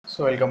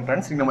So welcome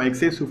friends, in our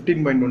exercise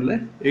 15.1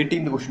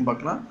 18th question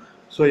பார்க்கலாம்.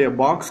 So a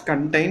box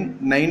contain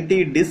 90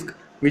 discs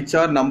which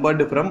are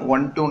numbered from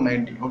 1 to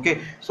 90. Okay,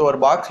 so ஒரு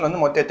பாக்ஸ்ல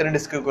வந்து மொத்தம் எத்தனை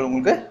disk இருக்கு?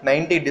 உங்களுக்கு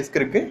 90 டிஸ்க்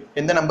இருக்கு.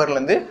 எந்த நம்பர்ல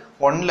இருந்து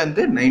 1ல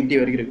இருந்து 90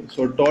 வரைக்கும் இருக்கு.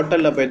 So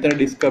total அப்ப எத்தனை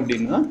டிஸ்க்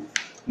அப்படினா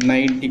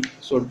 90.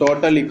 So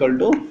total equal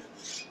to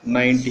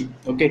 90.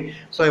 Okay,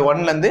 so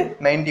 1ல இருந்து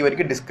 90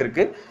 வரைக்கும் டிஸ்க்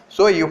இருக்கு.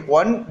 So if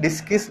one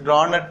disk is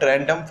drawn at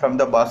random from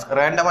the box,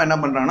 ரேண்டமா என்ன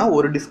பண்றாங்கன்னா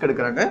ஒரு டிஸ்க்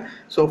எடுக்கறாங்க.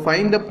 So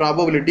find the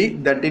probability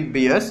that it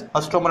bears.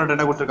 First one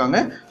என்ன கொடுத்திருக்காங்க?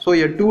 So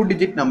a 2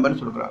 digit number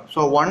சொல்றாங்க.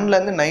 So 1ல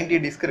இருந்து 90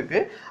 டிஸ்க் இருக்கு.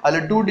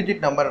 அதுல 2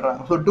 digit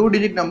நம்பர்ன்றாங்க. So 2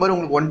 digit நம்பர்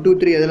உங்களுக்கு 1 2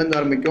 3 எதுல இருந்து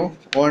ஆரம்பிக்கும்?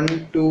 1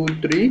 2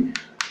 3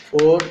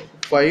 4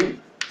 5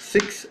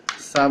 6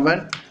 7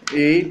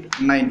 8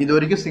 9 இது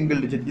வரைக்கும்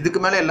சிங்கிள் டிஜிட்.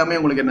 இதுக்கு மேல எல்லாமே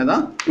உங்களுக்கு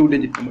என்னதான் 2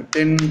 digit நம்பர்.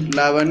 10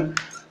 11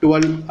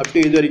 12 up to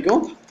இது வரைக்கும்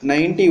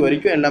 90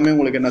 வரைக்கும் எல்லாமே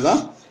உங்களுக்கு என்னதான்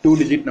 2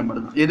 digit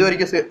நம்பர் தான். எது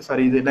வரைக்கும்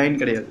சாரி இது 9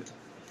 கிடையாது.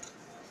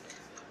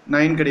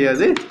 9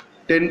 கிடையாது.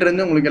 10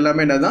 இருந்து உங்களுக்கு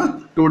எல்லாமே என்னதான்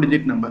 2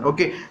 digit நம்பர்.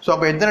 ஓகே, சோ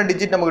அப்ப எத்தனை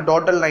டிஜிட் நமக்கு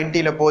டோட்டல்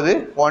 90 ல போகுது?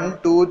 1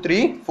 2 3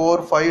 4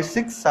 5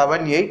 6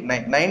 7 8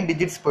 9 9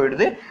 டிஜிட்ஸ்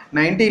போயிடுது.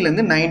 90 ல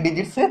இருந்து 9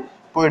 டிஜிட்ஸ்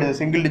போயிடுது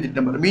சிங்கிள் டிஜிட்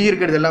நம்பர். மீதி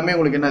இருக்கிறது எல்லாமே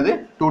உங்களுக்கு என்னது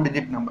 2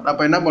 டிஜிட் நம்பர்.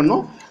 அப்ப என்ன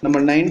பண்ணும்? நம்ம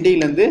 90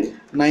 ல இருந்து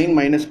 9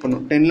 மைனஸ்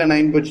பண்ணும். 10 ல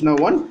 9 போச்சுனா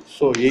 1,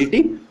 சோ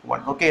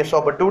 81. ஓகே, சோ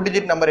அப்ப 2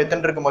 டிஜிட் நம்பர்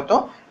எத்தனை இருக்கு?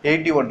 மொத்தம்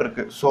 81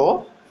 இருக்கு. So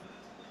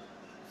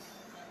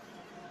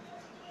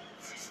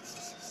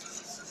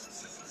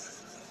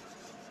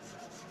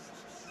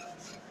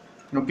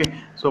okay,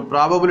 so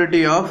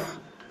probability of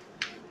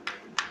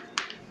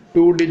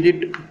 2 digit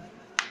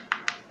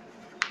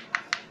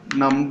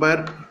number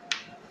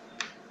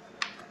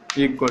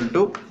equal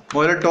to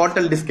முதல்ல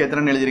டோட்டல் டிஸ்க்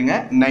எத்தனை எழுதிருங்க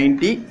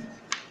 90,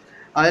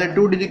 அதுல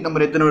 2 digit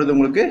நம்பர் எத்தனை வருது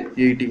உங்களுக்கு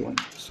 81.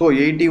 so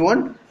 81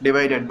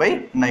 divided by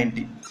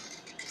 90.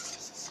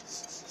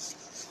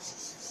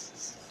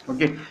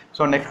 okay,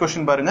 so next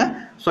question பாருங்க.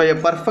 so a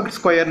perfect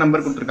square number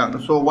கொடுத்திருக்காங்க.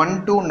 so 1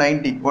 to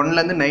 90, 1ல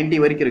இருந்து 90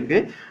 வரைக்கும் இருக்கு.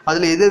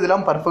 அதுல எது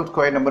எதெல்லாம் perfect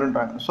square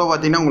numberன்றாங்க. so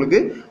பாத்தீங்கன்னா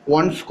உங்களுக்கு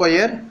 1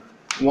 square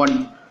 1,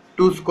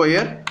 2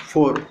 square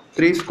 4,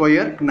 3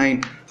 square 9,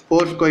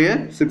 4 square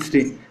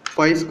 16,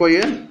 5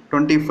 square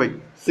 25,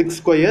 6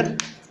 square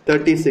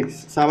 36,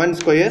 7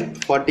 square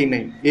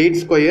 49, 8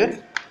 square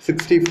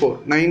 64,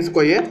 9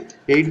 square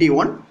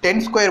 81,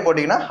 10 square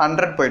போட்டீங்கன்னா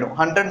 100 போய்டும்.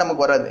 100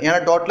 நமக்கு வராது. ஏன்னா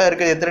டோட்டலா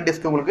இருக்கிறது எத்தனை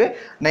டிஸ்க் உங்களுக்கு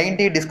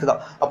 90 டிஸ்க்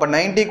தான். அப்ப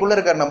 90 குள்ள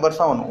இருக்கிற நம்பர்ஸ்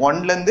தான் வரும்.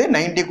 1ல இருந்து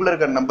 90 குள்ள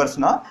இருக்கிற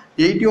நம்பர்ஸ்னா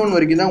 81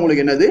 வரைக்கும் தான்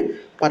உங்களுக்கு என்னது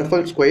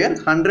பர்ஃபெக்ட் ஸ்கொயர்.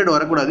 100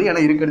 வரக்கூடாது.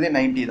 ஏன்னா இருக்கிறதே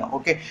 90 தான்.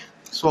 ஓகே,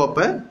 சோ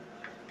அப்ப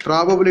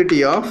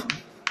probability of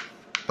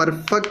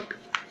perfect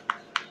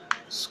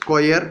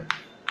square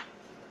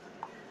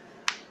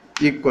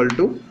equal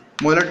to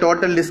முதல்ல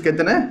டோட்டல் டிஸ்க்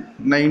எத்தனை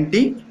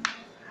 90,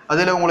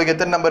 அதுல உங்களுக்கு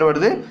எத்தனை நம்பர்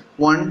வருது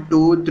 1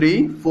 2 3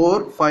 4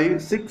 5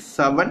 6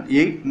 7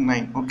 8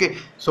 9. ஓகே,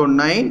 சோ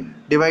 9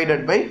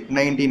 divided by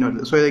 19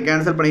 வருது. சோ இதை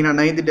கேன்சல் பண்ணீங்கன்னா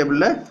 9th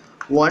டேபிள்ல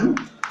 1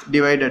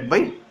 divided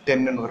by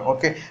 10 ன்னு வரும்.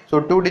 Okay, so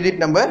 2 digit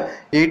number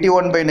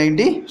 81 by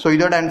 90. So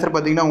இதோட ஆன்சர்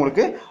பாத்தீங்கன்னா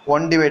உங்களுக்கு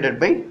 1 divided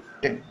by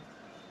 10.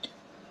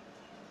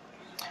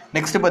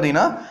 நெக்ஸ்ட்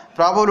பாத்தீங்கன்னா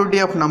probability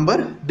of number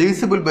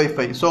divisible by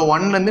 5. so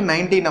 1ல இருந்து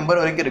 90 நம்பர்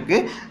வரைக்கும் இருக்கு.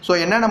 so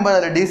என்ன நம்பர்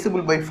அதுல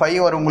divisible by 5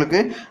 வரும் உங்களுக்கு?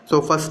 so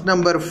first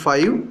number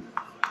 5,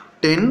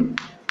 10,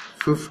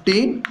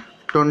 15,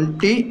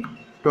 20,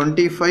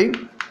 25,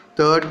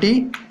 30,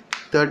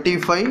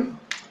 35,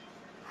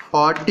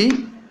 40,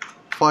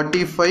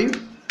 45,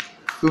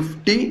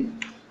 50,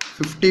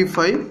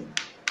 55,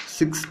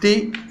 60,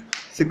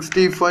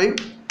 65,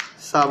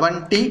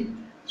 70.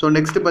 so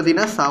next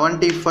பாத்தீங்கன்னா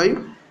 75,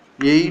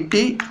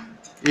 80,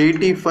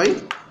 85,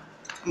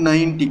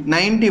 90.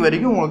 90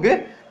 வரைக்கும் உங்களுக்கு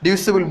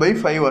divisible by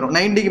 5 வரும்.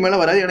 90 க்கு மேல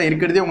வராது. ஏன்னா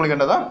இருக்கிறதே உங்களுக்கு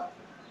என்னதான்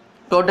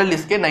டோட்டல்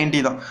டிஸ்கே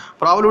 90 தான்.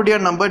 probability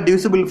of number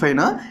divisible 5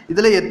 னா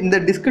இதுல இந்த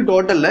டிஸ்க்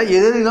டோட்டல்ல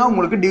எதுதான்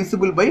உங்களுக்கு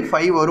divisible by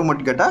 5 வரும்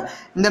மட்டும் கேட்டா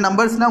இந்த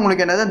நம்பர்ஸ்னா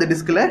உங்களுக்கு என்னது அந்த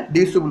டிஸ்க்ல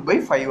divisible by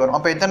 5 வரும்.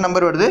 அப்ப எத்தனை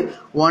நம்பர் வருது?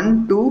 1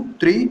 2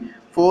 3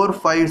 4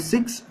 5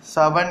 6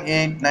 7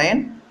 8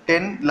 9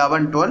 10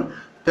 11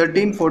 12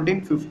 13 14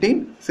 15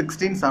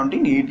 16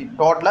 17 18.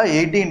 டோட்டலா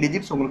 18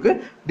 டிஜிட்ஸ் உங்களுக்கு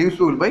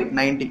divisible by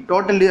 90.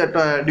 Total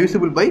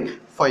divisible by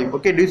 5.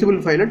 Okay, divisible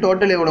 5 ல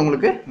டோட்டல் எவ்வளவு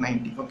உங்களுக்கு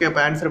 90. ஓகே,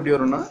 அப்ப ஆன்சர் எப்படி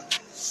வரும்னா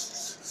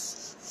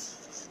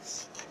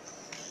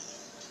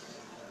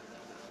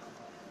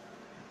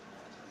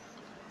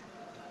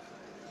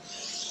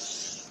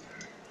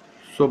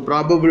so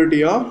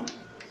probability of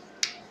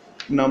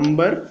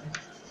number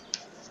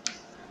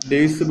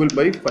divisible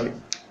by 5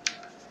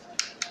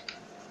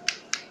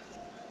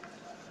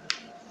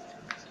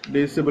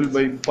 divisible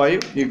by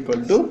 5 equal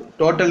to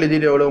total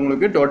digit எவ்வளவு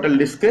உங்களுக்கு total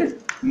disk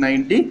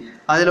 90,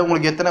 அதுல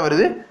உங்களுக்கு எத்தனை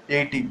வருது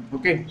 18.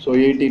 ஓகே, so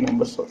 18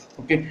 நம்பர்ஸ் வரும்.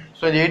 ஓகே,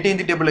 so இந்த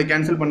 18th டேபிளை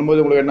கேன்சல்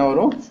பண்ணும்போது உங்களுக்கு என்ன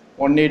வரும்?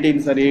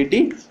 118 சார்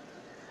 80,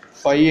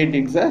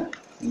 518 சார்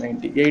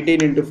 90.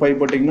 18 into 5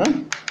 போட்டீங்கன்னா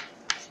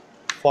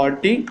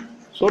 40,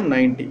 so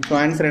 90. so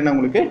ஆன்சர் என்ன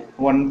உங்களுக்கு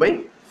 1/5.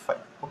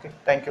 Okay,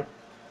 thank you.